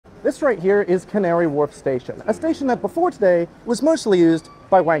This right here is Canary Wharf Station, a station that before today was mostly used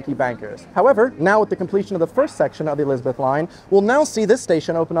by wanky bankers. However, now with the completion of the first section of the Elizabeth line, we'll now see this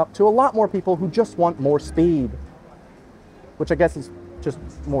station open up to a lot more people who just want more speed. Which I guess is just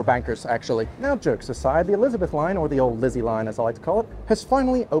more bankers, actually. Now, jokes aside, the Elizabeth line, or the old Lizzie line as I like to call it, has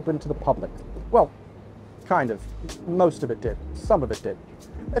finally opened to the public. Well, kind of. Most of it did. Some of it did.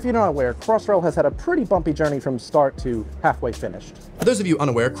 If you're not aware, Crossrail has had a pretty bumpy journey from start to halfway finished. For those of you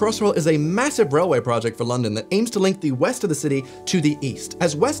unaware, Crossrail is a massive railway project for London that aims to link the west of the city to the east.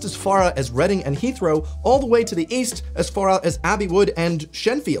 As west as far out as Reading and Heathrow, all the way to the east as far out as Abbey Wood and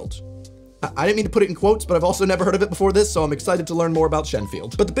Shenfield. I didn't mean to put it in quotes, but I've also never heard of it before this, so I'm excited to learn more about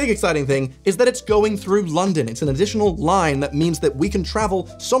Shenfield. But the big exciting thing is that it's going through London. It's an additional line that means that we can travel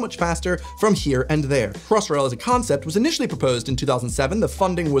so much faster from here and there. Crossrail as a concept was initially proposed in 2007, the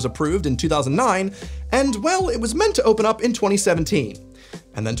funding was approved in 2009, and well, it was meant to open up in 2017.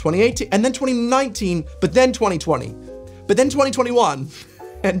 And then 2018, and then 2019, but then 2020, but then 2021.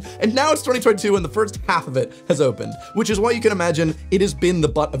 And now it's 2022 and the first half of it has opened, which is why you can imagine it has been the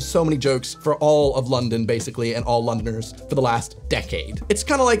butt of so many jokes for all of London, basically, and all Londoners for the last decade. It's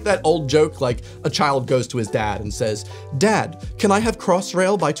kind of like that old joke, like a child goes to his dad and says, "Dad, can I have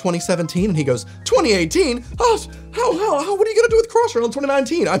Crossrail by 2017? And he goes, 2018? Oh, what are you gonna do with Crossrail in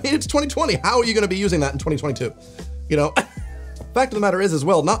 2019? I mean, it's 2020. How are you gonna be using that in 2022? You know? Fact of the matter is as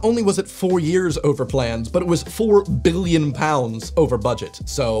well, not only was it 4 years over plans, but it was £4 billion over budget.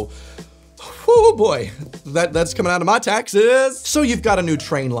 So, oh boy, that's coming out of my taxes. So you've got a new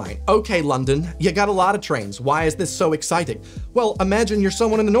train line. Okay, London, you got a lot of trains. Why is this so exciting? Well, imagine you're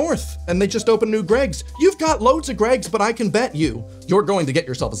someone in the north and they just opened new Greggs. You've got loads of Greggs, but I can bet you're going to get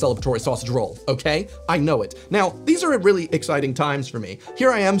yourself a celebratory sausage roll, okay? I know it. Now, these are really exciting times for me.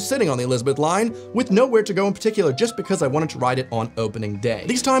 Here I am sitting on the Elizabeth line with nowhere to go in particular just because I wanted to ride it on opening day.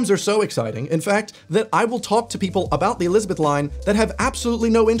 These times are so exciting, in fact, that I will talk to people about the Elizabeth line that have absolutely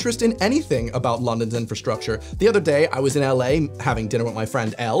no interest in anything about London's infrastructure. The other day, I was in LA having dinner with my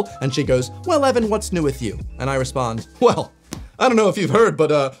friend Elle, and she goes, "Well, Evan, what's new with you?" And I respond, "Well, I don't know if you've heard,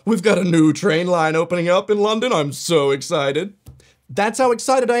 but we've got a new train line opening up in London. I'm so excited." That's how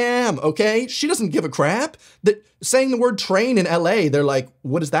excited I am, okay? She doesn't give a crap. Saying the word train in LA, they're like,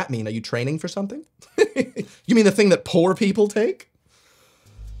 what does that mean? Are you training for something? You mean the thing that poor people take?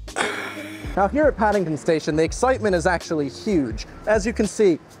 Now here at Paddington Station, the excitement is actually huge. As you can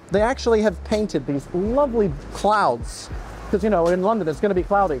see, they actually have painted these lovely clouds. Because, you know, in London it's going to be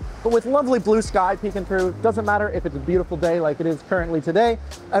cloudy, but with lovely blue sky peeking through. Doesn't matter if it's a beautiful day like it is currently today.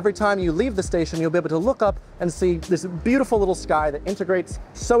 Every time you leave the station, you'll be able to look up and see this beautiful little sky that integrates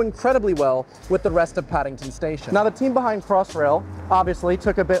so incredibly well with the rest of Paddington Station. Now, the team behind Crossrail obviously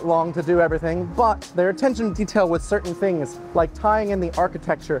took a bit long to do everything, but their attention to detail with certain things, like tying in the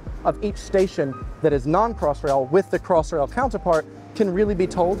architecture of each station that is non-Crossrail with the Crossrail counterpart, can really be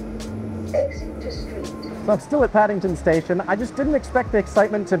told. So I'm still at Paddington Station. I just didn't expect the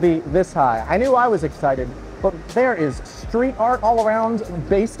excitement to be this high. I knew I was excited, but there is street art all around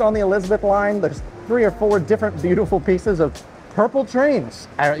based on the Elizabeth line. There's 3 or 4 different beautiful pieces of purple trains.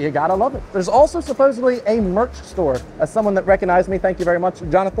 You gotta love it. There's also supposedly a merch store. As someone that recognized me, thank you very much,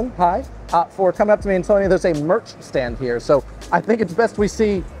 Jonathan, hi, for coming up to me and telling me there's a merch stand here. So I think it's best we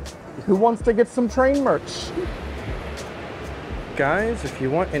see who wants to get some train merch. Guys, if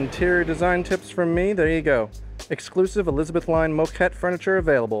you want interior design tips from me, there you go. Exclusive Elizabeth line moquette furniture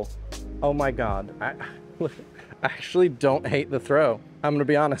available. Oh my God, I actually don't hate the throw. I'm gonna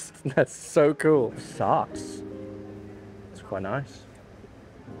be honest, that's so cool. Socks, it's quite nice.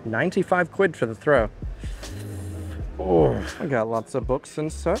 95 quid for the throw. Oh, I got lots of books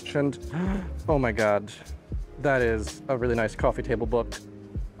and such, and oh my God, that is a really nice coffee table book.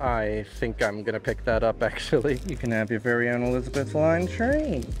 I think I'm gonna pick that up, actually. You can have your very own Elizabeth line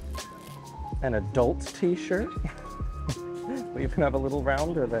train. An adult's t-shirt. We even have a little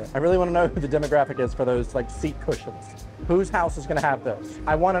rounder there. I really wanna know who the demographic is for those like seat cushions. Whose house is gonna have those?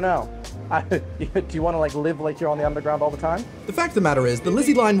 I wanna know. Do you wanna like live like you're on the underground all the time? The fact of the matter is, the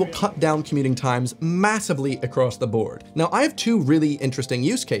Lizzie line will cut down commuting times massively across the board. Now, I have 2 really interesting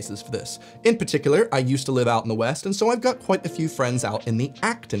use cases for this. In particular, I used to live out in the West, and so I've got quite a few friends out in the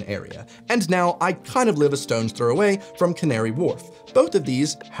Acton area. And now I kind of live a stone's throw away from Canary Wharf. Both of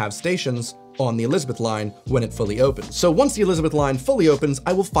these have stations on the Elizabeth line when it fully opens. So once the Elizabeth line fully opens,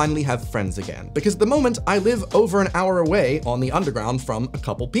 I will finally have friends again. Because at the moment, I live over an hour away on the underground from a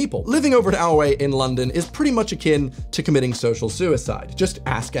couple people. Living over an hour away in London is pretty much akin to committing social suicide. Just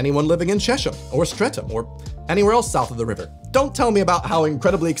ask anyone living in Cheshire, or Streatham, or anywhere else south of the river. Don't tell me about how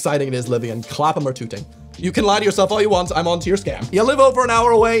incredibly exciting it is living in Clapham or Tooting. You can lie to yourself all you want. I'm onto your scam. You live over an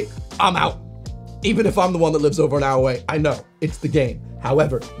hour away, I'm out. Even if I'm the one that lives over an hour away, I know it's the game.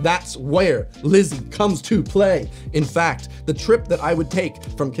 However, that's where Lizzie comes to play. In fact, the trip that I would take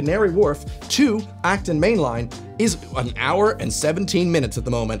from Canary Wharf to Acton Mainline is an hour and 17 minutes at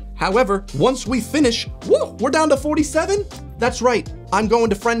the moment. However, once we finish, whoa, we're down to 47? That's right, I'm going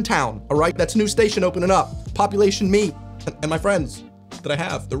to Friendtown, all right? That's a new station opening up. Population me and my friends that I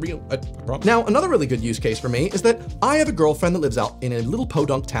have, the real, I promise. Now, another really good use case for me is that I have a girlfriend that lives out in a little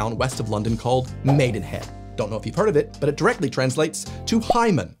podunk town west of London called Maidenhead. Don't know if you've heard of it, but it directly translates to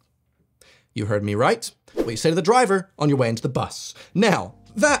Hyman. You heard me right. What you say to the driver on your way into the bus. Now,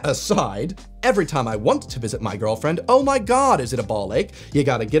 that aside, every time I want to visit my girlfriend, oh my God, is it a ball ache? You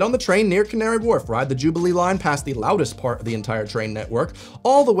gotta get on the train near Canary Wharf, ride the Jubilee line past the loudest part of the entire train network,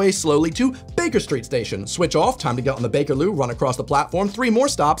 all the way slowly to Baker Street Station. Switch off, time to get on the Bakerloo, run across the platform, 3 more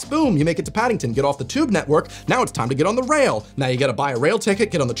stops, boom, you make it to Paddington, get off the Tube network, now it's time to get on the rail. Now you gotta buy a rail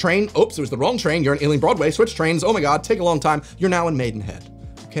ticket, get on the train, oops, it was the wrong train, you're in Ealing Broadway, switch trains, oh my God, take a long time, you're now in Maidenhead.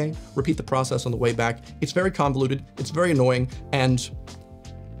 Okay, repeat the process on the way back. It's very convoluted, it's very annoying, and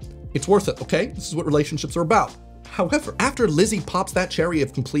it's worth it, okay? This is what relationships are about. However, after Lizzie pops that cherry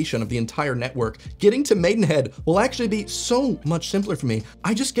of completion of the entire network, getting to Maidenhead will actually be so much simpler for me.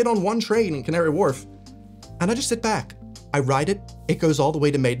 I just get on one train in Canary Wharf, and I just sit back. I ride it, it goes all the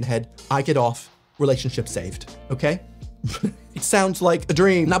way to Maidenhead, I get off, relationship saved, okay? It sounds like a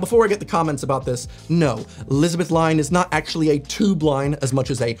dream. Now, before I get the comments about this, no, Elizabeth Line is not actually a tube line as much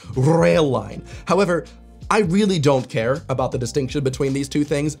as a rail line. However, I really don't care about the distinction between these two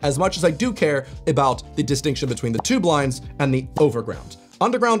things as much as I do care about the distinction between the tube lines and the overground.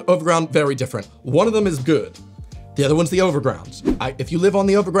 Underground, overground, very different. One of them is good. The other one's the overground. If you live on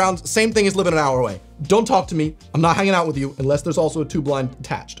the overground, same thing as living an hour away. Don't talk to me. I'm not hanging out with you unless there's also a tube line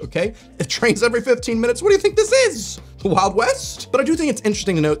attached, okay? If trains every 15 minutes, what do you think this is? The Wild West? But I do think it's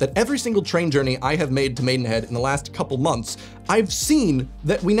interesting to note that every single train journey I have made to Maidenhead in the last couple months, I've seen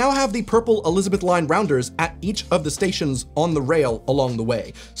that we now have the purple Elizabeth Line rounders at each of the stations on the rail along the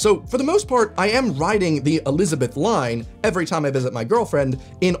way. So for the most part, I am riding the Elizabeth Line every time I visit my girlfriend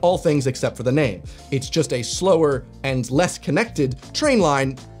in all things except for the name. It's just a slower and less connected train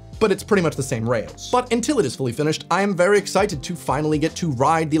line, but it's pretty much the same rails. But until it is fully finished, I am very excited to finally get to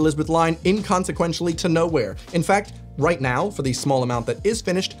ride the Elizabeth Line inconsequentially to nowhere. In fact, right now, for the small amount that is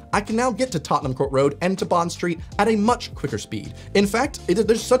finished, I can now get to Tottenham Court Road and to Bond Street at a much quicker speed. In fact,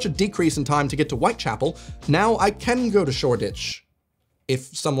 there's such a decrease in time to get to Whitechapel, now I can go to Shoreditch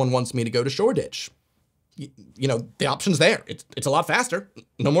if someone wants me to go to Shoreditch. You know, the option's there. It's a lot faster.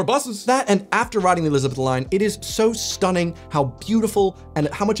 No more buses. That, and after riding the Elizabeth Line, it is so stunning how beautiful and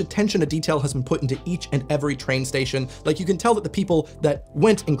how much attention to detail has been put into each and every train station. Like, you can tell that the people that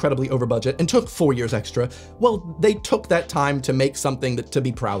went incredibly over budget and took 4 years extra, well, they took that time to make something to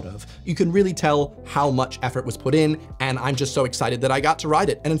be proud of. You can really tell how much effort was put in, and I'm just so excited that I got to ride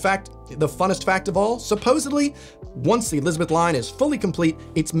it. And in fact, the funnest fact of all, supposedly, once the Elizabeth Line is fully complete,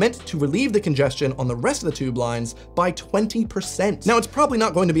 it's meant to relieve the congestion on the rest of the tube lines by 20%. Now, it's probably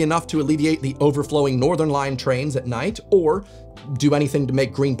not going to be enough to alleviate the overflowing Northern Line trains at night, or do anything to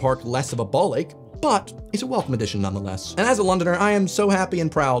make Green Park less of a ball ache, but it's a welcome addition nonetheless. And as a Londoner, I am so happy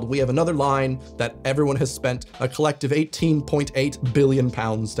and proud we have another line that everyone has spent a collective £18.8 billion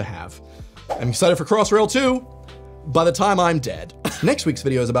to have. I'm excited for Crossrail 2. By the time I'm dead. Next week's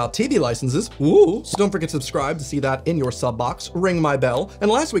video is about TV licenses. Ooh, so don't forget to subscribe to see that in your sub box. Ring my bell. And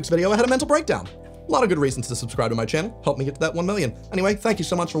last week's video, I had a mental breakdown. A lot of good reasons to subscribe to my channel. Help me get to that 1 million. Anyway, thank you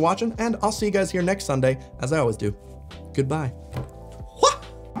so much for watching, and I'll see you guys here next Sunday, as I always do. Goodbye.